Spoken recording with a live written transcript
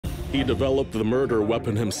He developed the murder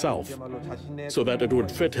weapon himself so that it would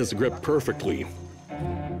fit his grip perfectly.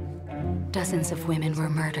 Dozens of women were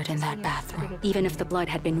murdered in that bathroom, even if the blood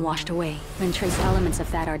had been washed away. When trace elements of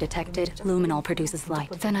that are detected, luminol produces light.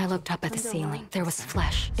 Then I looked up at the ceiling. There was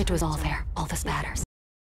flesh. It was all there, all the spatters.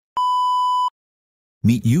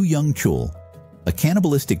 Meet Yoo Young-Chul, a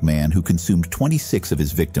cannibalistic man who consumed 26 of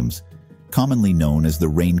his victims, commonly known as the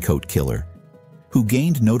Raincoat Killer, who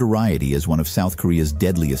gained notoriety as one of South Korea's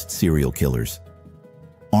deadliest serial killers.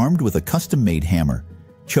 Armed with a custom-made hammer,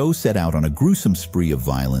 Cho set out on a gruesome spree of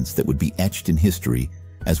violence that would be etched in history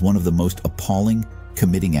as one of the most appalling,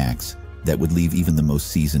 committing acts that would leave even the most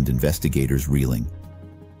seasoned investigators reeling.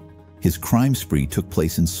 His crime spree took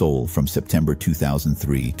place in Seoul from September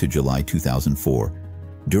 2003 to July 2004,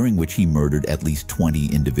 during which he murdered at least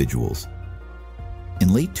 20 individuals.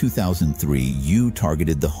 In late 2003, Yoo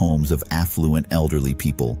targeted the homes of affluent elderly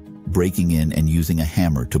people, breaking in and using a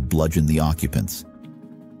hammer to bludgeon the occupants.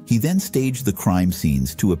 He then staged the crime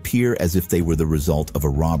scenes to appear as if they were the result of a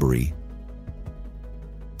robbery.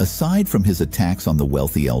 Aside from his attacks on the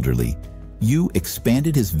wealthy elderly, Yoo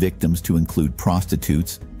expanded his victims to include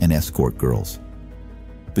prostitutes and escort girls.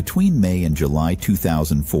 Between May and July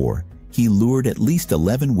 2004, he lured at least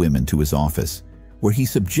 11 women to his office, where he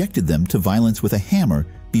subjected them to violence with a hammer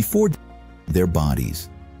before their bodies.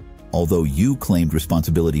 Although Yoo claimed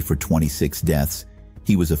responsibility for 26 deaths,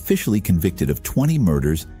 he was officially convicted of 20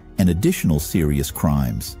 murders and additional serious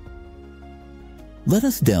crimes. Let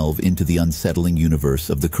us delve into the unsettling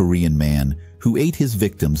universe of the Korean man who ate his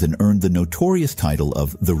victims and earned the notorious title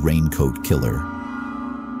of the Raincoat Killer.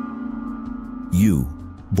 Yoo,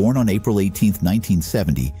 born on April 18,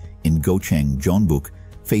 1970, in Gocheng, Jeonbuk,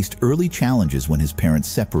 faced early challenges when his parents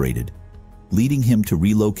separated, leading him to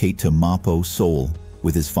relocate to Mapo, Seoul,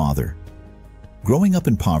 with his father. Growing up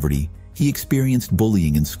in poverty, he experienced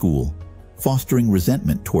bullying in school, fostering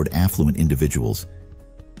resentment toward affluent individuals.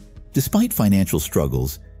 Despite financial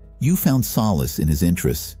struggles, Yoo found solace in his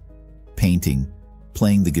interests: painting,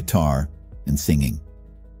 playing the guitar, and singing.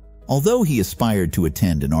 Although he aspired to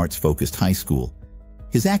attend an arts-focused high school,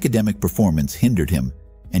 his academic performance hindered him,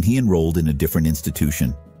 and he enrolled in a different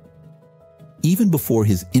institution. Even before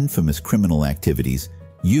his infamous criminal activities,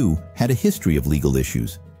 Yoo had a history of legal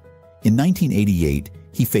issues. In 1988,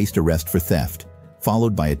 he faced arrest for theft,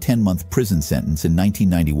 followed by a 10-month prison sentence in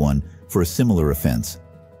 1991 for a similar offense.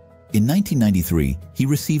 In 1993, he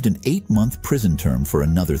received an 8-month prison term for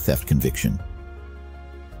another theft conviction.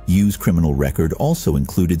 Yoo's criminal record also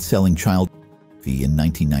included selling child pornography in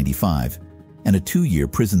 1995 and a 2-year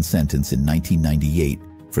prison sentence in 1998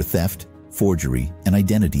 for theft, forgery, and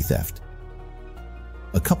identity theft.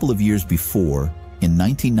 A couple of years before, in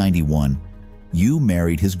 1991, Yoo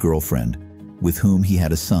married his girlfriend, with whom he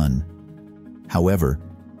had a son. However,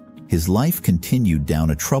 his life continued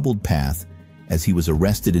down a troubled path as he was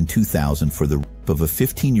arrested in 2000 for the rape of a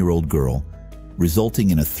 15-year-old girl,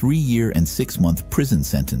 resulting in a 3-year and 6-month prison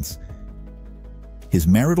sentence. His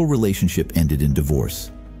marital relationship ended in divorce.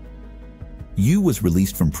 Yoo was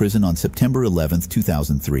released from prison on September 11,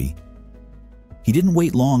 2003. He didn't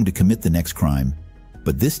wait long to commit the next crime,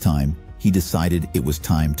 but this time he decided it was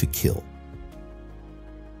time to kill.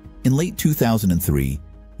 In late 2003,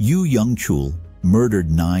 Yoo Young-Chul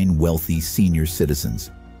murdered 9 wealthy senior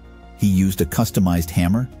citizens. He used a customized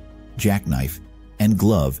hammer, jackknife, and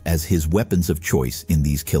glove as his weapons of choice in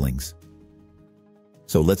these killings.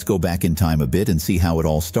 So let's go back in time a bit and see how it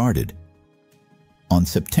all started. On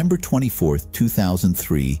September 24,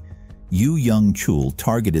 2003, Yoo Young-Chul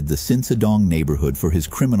targeted the Sinsadong neighborhood for his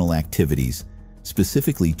criminal activities,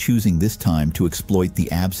 specifically choosing this time to exploit the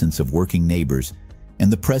absence of working neighbors and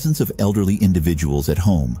the presence of elderly individuals at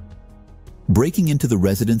home. Breaking into the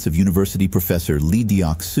residence of university professor Lee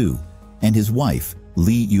Deok-soo and his wife,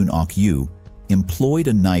 Lee Yoon-ok-yoo, employed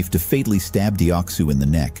a knife to fatally stab Deok-soo in the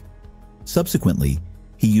neck. Subsequently,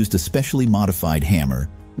 he used a specially modified hammer,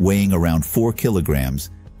 weighing around 4 kilograms,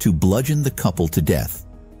 to bludgeon the couple to death.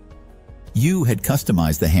 Yoo had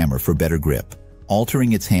customized the hammer for better grip,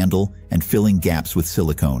 altering its handle and filling gaps with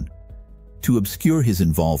silicone. To obscure his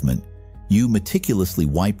involvement, Yoo meticulously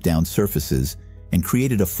wiped down surfaces and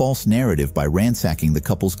created a false narrative by ransacking the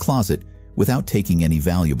couple's closet without taking any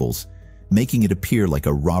valuables, making it appear like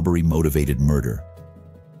a robbery-motivated murder.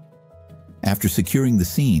 After securing the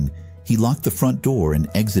scene, he locked the front door and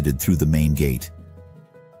exited through the main gate.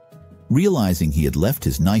 Realizing he had left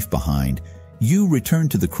his knife behind, Yoo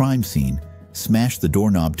returned to the crime scene, smashed the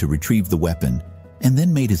doorknob to retrieve the weapon, and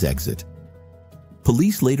then made his exit.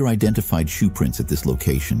 Police later identified shoe prints at this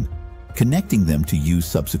location, connecting them to Yoo's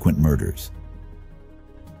subsequent murders.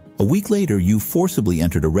 A week later, Yoo forcibly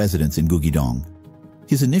entered a residence in Gugidong.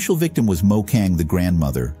 His initial victim was Mo Kang, the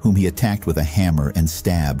grandmother, whom he attacked with a hammer and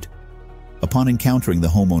stabbed. Upon encountering the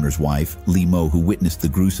homeowner's wife, Lee Mo, who witnessed the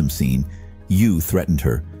gruesome scene, Yoo threatened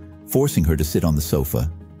her, forcing her to sit on the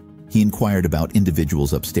sofa. He inquired about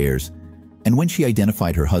individuals upstairs, and when she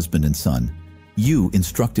identified her husband and son, Yoo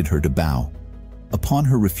instructed her to bow. Upon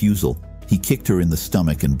her refusal, he kicked her in the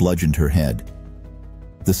stomach and bludgeoned her head.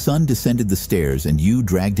 The son descended the stairs and Yoo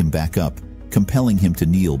dragged him back up, compelling him to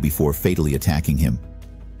kneel before fatally attacking him.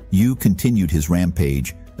 Yoo continued his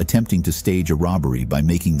rampage, attempting to stage a robbery by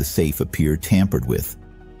making the safe appear tampered with.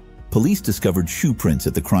 Police discovered shoe prints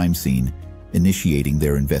at the crime scene, initiating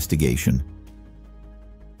their investigation.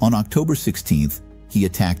 On October 16th, he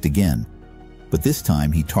attacked again, but this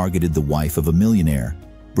time he targeted the wife of a millionaire,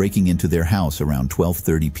 breaking into their house around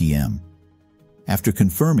 12:30 p.m. After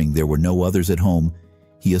confirming there were no others at home,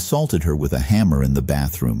 he assaulted her with a hammer in the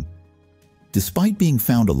bathroom. Despite being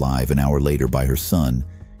found alive an hour later by her son,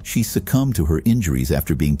 she succumbed to her injuries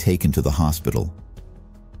after being taken to the hospital.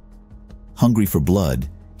 Hungry for blood,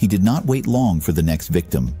 he did not wait long for the next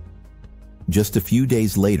victim. Just a few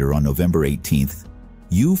days later, on November 18th,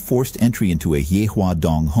 Yoo forced entry into a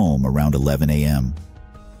Yehua-dong home around 11 a.m.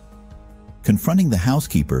 Confronting the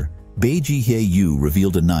housekeeper, Bae Ji-hye Yoo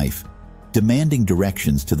revealed a knife, demanding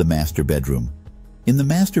directions to the master bedroom. In the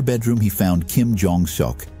master bedroom, he found Kim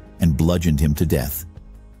Jong-seok and bludgeoned him to death.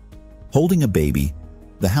 Holding a baby,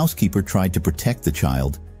 the housekeeper tried to protect the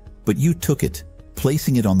child, but Yoo took it,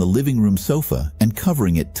 placing it on the living room sofa and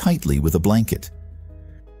covering it tightly with a blanket.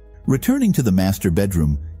 Returning to the master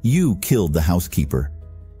bedroom, Yoo killed the housekeeper.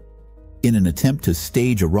 In an attempt to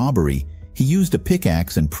stage a robbery, he used a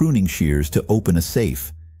pickaxe and pruning shears to open a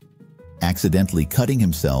safe. Accidentally cutting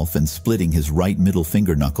himself and splitting his right middle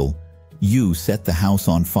finger knuckle, Yoo set the house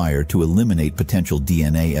on fire to eliminate potential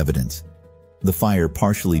DNA evidence. The fire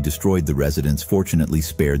partially destroyed the residence, fortunately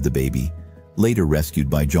spared the baby, later rescued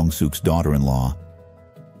by Jong-suk's daughter-in-law.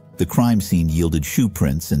 The crime scene yielded shoe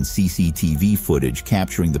prints and CCTV footage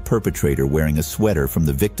capturing the perpetrator wearing a sweater from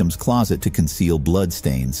the victim's closet to conceal blood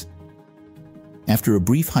stains. After a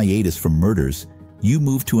brief hiatus from murders, Yoo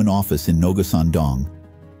moved to an office in Nogosan-dong.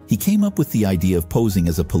 He came up with the idea of posing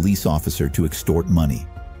as a police officer to extort money.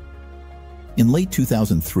 In late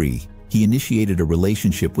 2003, he initiated a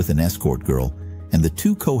relationship with an escort girl, and the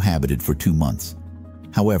two cohabited for 2 months.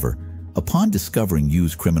 However, upon discovering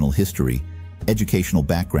Yoo's criminal history, educational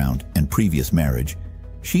background, and previous marriage,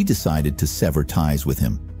 she decided to sever ties with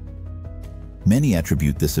him. Many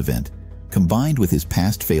attribute this event, combined with his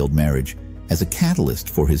past failed marriage, as a catalyst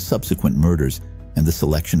for his subsequent murders and the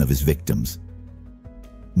selection of his victims.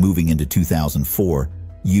 Moving into 2004,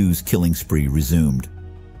 Yoo's killing spree resumed.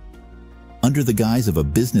 Under the guise of a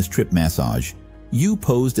business trip massage, Yoo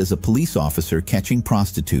posed as a police officer catching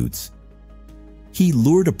prostitutes. He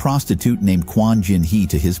lured a prostitute named Kwon Jin-hee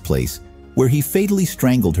to his place, where he fatally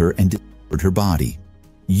strangled her and dismembered her body.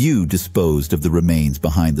 Yoo disposed of the remains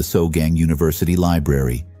behind the Sogang University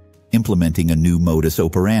Library, implementing a new modus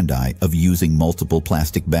operandi of using multiple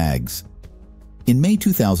plastic bags. In May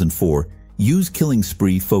 2004, Yoo's killing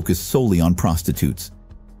spree focused solely on prostitutes.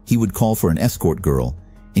 He would call for an escort girl,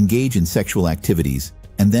 engage in sexual activities,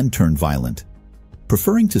 and then turn violent.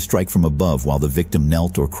 Preferring to strike from above while the victim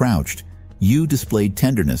knelt or crouched, Yoo displayed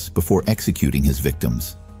tenderness before executing his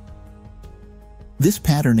victims. This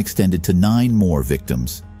pattern extended to 9 more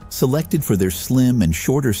victims, selected for their slim and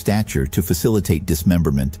shorter stature to facilitate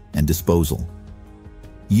dismemberment and disposal.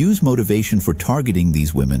 Yoo's motivation for targeting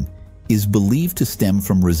these women is believed to stem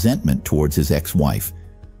from resentment towards his ex-wife,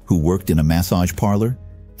 who worked in a massage parlor,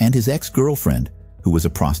 and his ex-girlfriend, who was a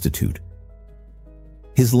prostitute.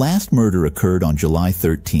 His last murder occurred on July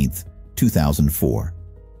 13, 2004.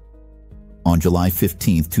 On July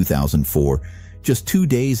 15, 2004, just 2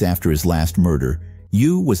 days after his last murder,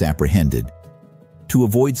 Yoo was apprehended. To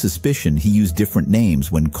avoid suspicion, he used different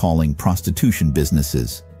names when calling prostitution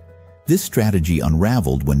businesses. This strategy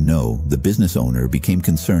unraveled when No, the business owner, became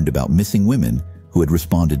concerned about missing women who had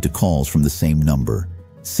responded to calls from the same number,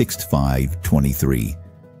 6523.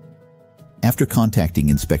 After contacting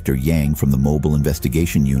Inspector Yang from the Mobile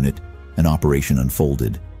Investigation Unit, an operation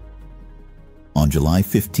unfolded. On July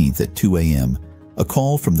 15th at 2 a.m., a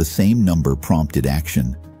call from the same number prompted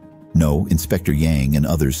action. No, Inspector Yang and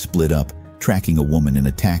others split up, tracking a woman in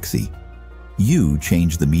a taxi. Yoo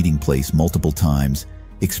changed the meeting place multiple times,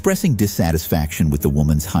 expressing dissatisfaction with the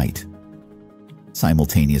woman's height.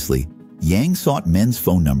 Simultaneously, Yang sought men's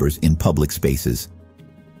phone numbers in public spaces.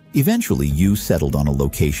 Eventually, Yoo settled on a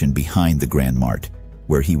location behind the Grand Mart,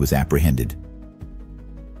 where he was apprehended.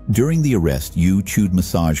 During the arrest, Yoo chewed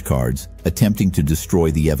massage cards, attempting to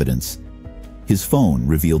destroy the evidence. His phone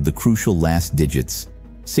revealed the crucial last digits,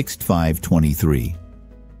 6523.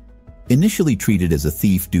 Initially treated as a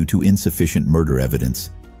thief due to insufficient murder evidence,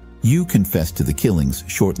 Yoo confessed to the killings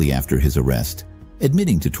shortly after his arrest,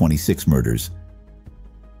 admitting to 26 murders.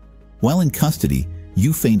 While in custody,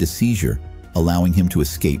 Yoo feigned a seizure, allowing him to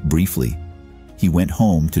escape briefly. He went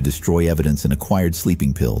home to destroy evidence and acquired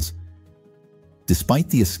sleeping pills. Despite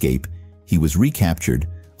the escape, he was recaptured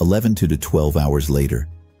 11 to 12 hours later.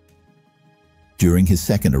 During his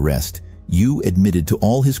second arrest, Yoo admitted to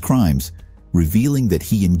all his crimes, revealing that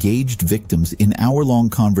he engaged victims in hour-long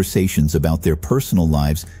conversations about their personal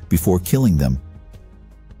lives before killing them.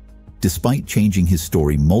 Despite changing his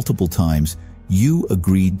story multiple times, Yoo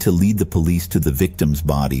agreed to lead the police to the victims'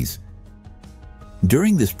 bodies.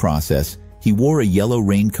 During this process, he wore a yellow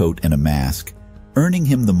raincoat and a mask, earning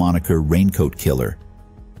him the moniker Raincoat Killer.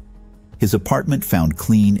 His apartment, found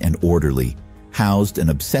clean and orderly, housed an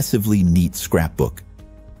obsessively neat scrapbook.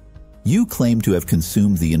 Yoo claimed to have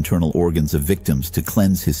consumed the internal organs of victims to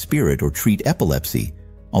cleanse his spirit or treat epilepsy,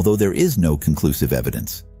 although there is no conclusive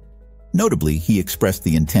evidence. Notably, he expressed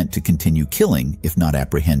the intent to continue killing if not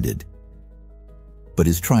apprehended. But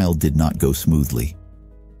his trial did not go smoothly.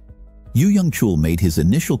 Yoo Young-Chul made his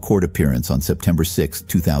initial court appearance on September 6,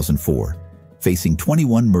 2004, facing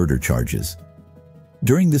 21 murder charges.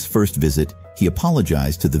 During this first visit, he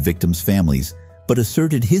apologized to the victims' families, but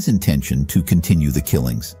asserted his intention to continue the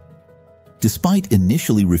killings. Despite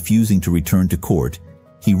initially refusing to return to court,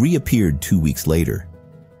 he reappeared 2 weeks later.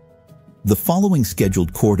 The following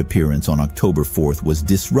scheduled court appearance on October 4th was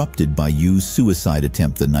disrupted by Yoo's suicide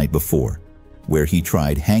attempt the night before, where he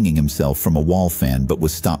tried hanging himself from a wall fan but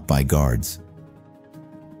was stopped by guards.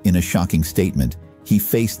 In a shocking statement, he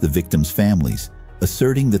faced the victims' families,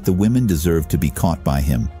 asserting that the women deserved to be caught by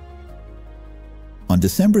him. On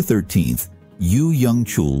December 13th, Yoo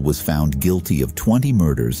Young-Chul was found guilty of 20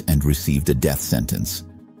 murders and received a death sentence.